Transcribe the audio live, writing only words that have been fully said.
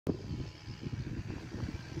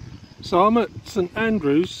So I'm at St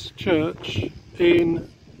Andrew's Church in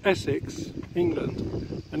Essex,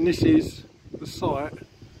 England, and this is the site,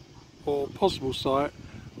 or possible site,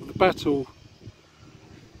 of the battle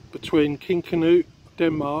between King Cnut,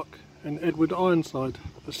 Denmark, and Edward Ironside,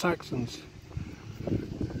 the Saxons.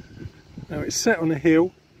 Now it's set on a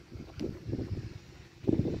hill,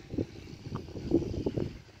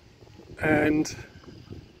 and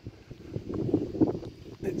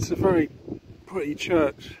it's a very pretty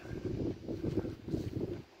church.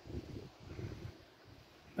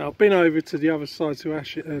 Now I've been over to the other side to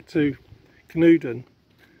Ashingdon.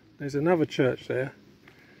 There's another church there.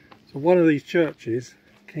 So one of these churches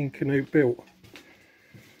King Cnut built.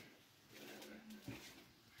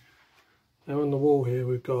 Now on the wall here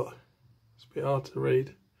we've got, it's a bit hard to read,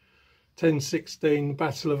 1016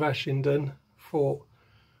 Battle of Ashingdon, fought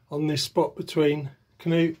on this spot between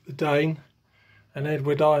Cnut the Dane and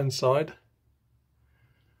Edward Ironside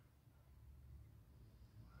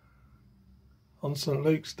on St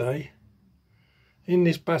Luke's Day. In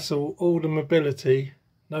this battle all the nobility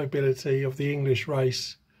of the English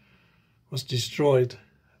race was destroyed.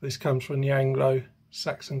 This comes from the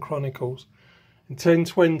Anglo-Saxon Chronicles. In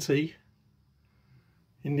 1020,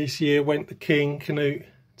 in this year, went the King Cnut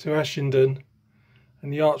to Ashingdon,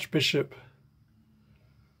 and the Archbishop,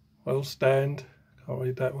 well, can't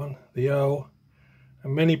read that one, the Earl,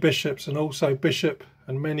 and many bishops, and also bishop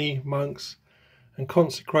and many monks, and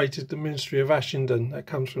consecrated the ministry of Ashingdon, that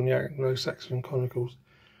comes from the Anglo-Saxon Chronicles,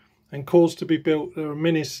 and caused to be built a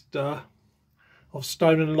minister of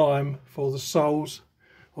stone and lime for the souls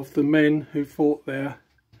of the men who fought there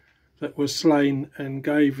that were slain, and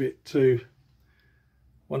gave it to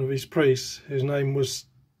one of his priests whose name was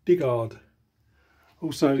Digard.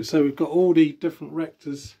 Also, so we've got all the different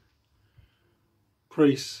rectors,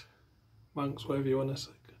 priests, monks, whatever you want to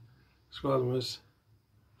describe them as,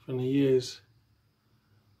 from the years.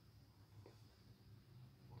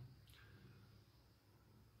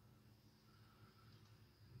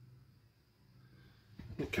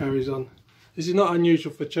 It carries on. This is not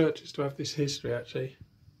unusual for churches to have this history actually,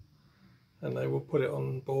 and they will put it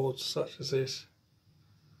on boards such as this,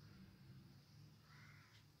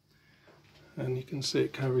 and you can see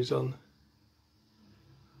it carries on.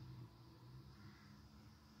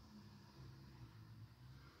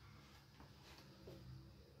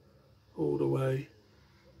 All the way.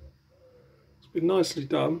 It's been nicely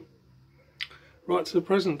done right to the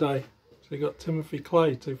present day. So you got Timothy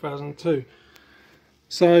Clay 2002.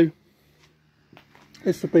 So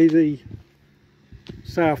this will be the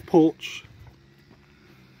south porch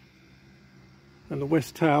and the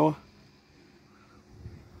west tower.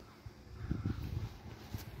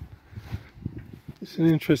 It's an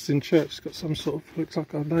interesting church. It's got some sort of, looks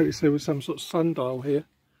like, I've noticed there was some sort of sundial here.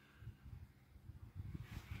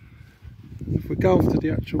 If we go off to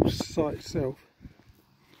the actual site itself,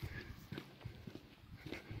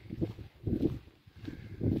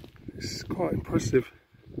 it's quite impressive.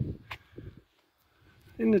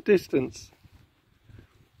 In the distance,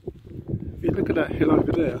 if you look at that hill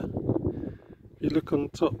over there, you look on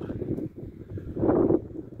top.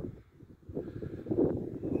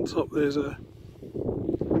 On top there's a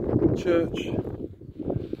church.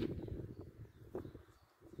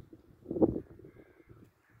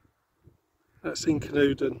 That's in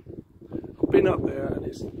Cnut. I've been up there and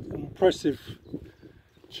it's an impressive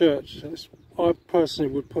church. I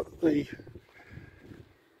personally would put the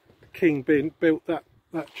king built that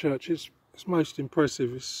church. It's most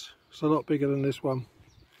impressive. It's a lot bigger than this one.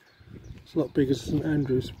 It's a lot bigger than St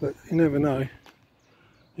Andrew's, but you never know.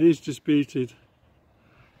 It is disputed.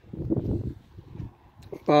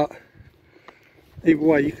 But either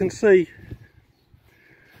way, you can see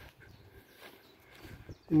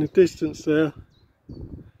in the distance there,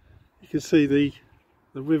 you can see the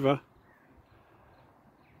river.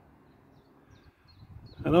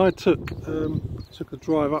 And I took a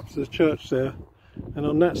drive up to the church there, and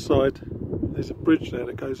on that side there's a bridge there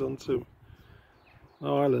that goes onto an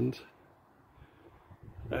island,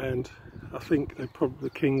 and I think the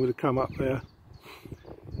king would have come up there.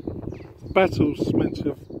 The battle's meant to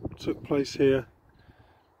have took place here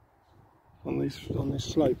on these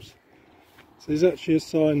slopes. So there's actually a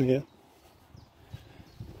sign here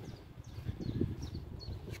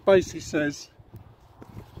which basically says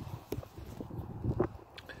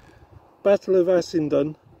Battle of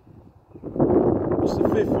Ashingdon was the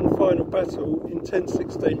fifth and final battle in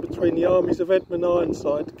 1016 between the armies of Edmund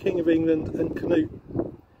Ironside, King of England, and Cnut,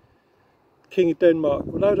 King of Denmark.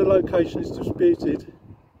 Although the location is disputed,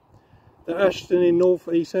 that Ashingdon in North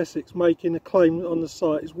East Essex, making a claim on the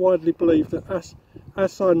site, is widely believed that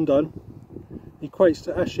Ashingdon equates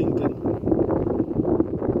to Ashingdon.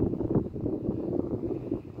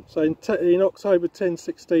 So in October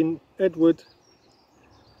 1016, Edward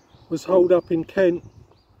was holed up in Kent.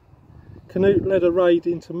 Cnut led a raid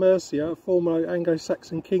into Mercia, a former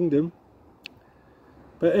Anglo-Saxon kingdom,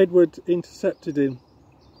 but Edward intercepted him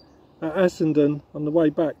at Ashingdon on the way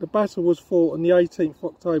back. The battle was fought on the 18th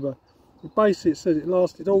of October. Basically, it said it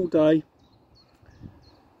lasted all day,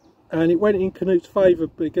 and it went in Cnut's favour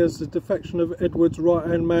because the defection of Edward's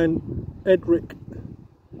right-hand man, Edric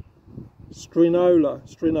Strinoa,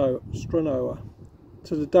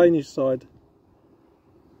 to the Danish side.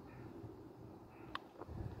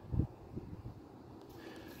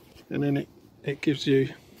 And then it gives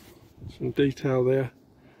you some detail there.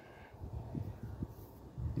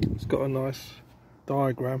 It's got a nice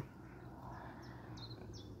diagram.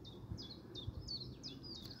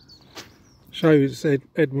 Shows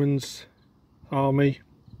Edmund's army,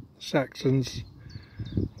 Saxons,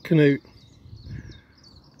 Cnut.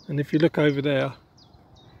 And if you look over there,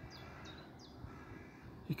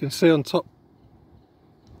 you can see on top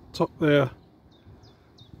there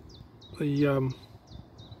the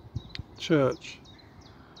church,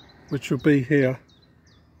 which will be here.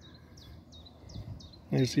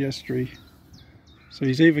 There's the estuary. So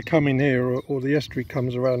he's either coming here or the estuary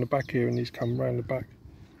comes around the back here, and he's come around the back.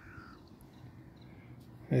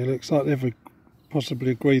 It looks like they've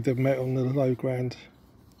possibly agreed they've met on the low ground.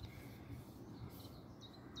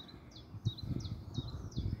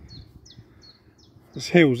 There's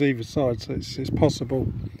hills either side, so it's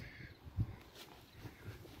possible.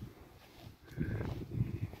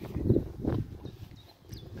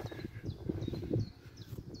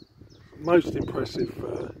 Most impressive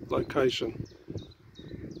location.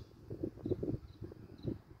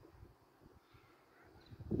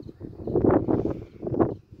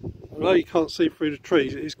 Although you can't see through the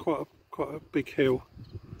trees, it is quite a big hill.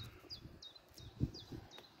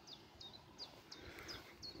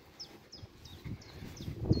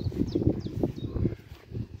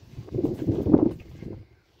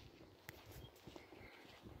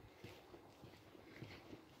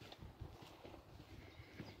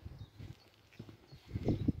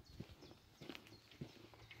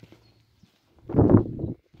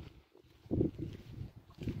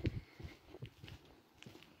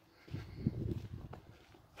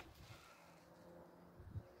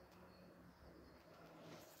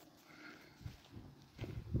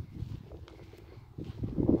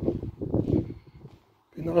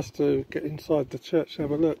 Nice to get inside the church and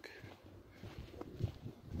have a look.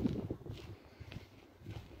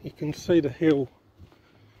 You can see the hill,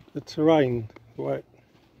 the terrain, where it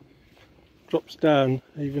drops down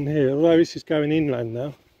even here, although this is going inland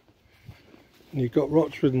now. And you've got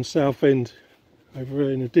Rochford and Southend over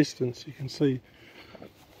here in the distance, you can see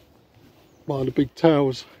by the big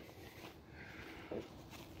towers.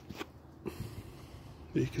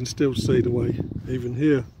 But you can still see the way even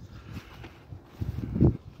here.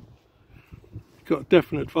 Got a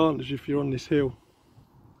definite advantage if you're on this hill.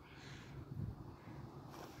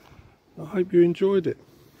 I hope you enjoyed it.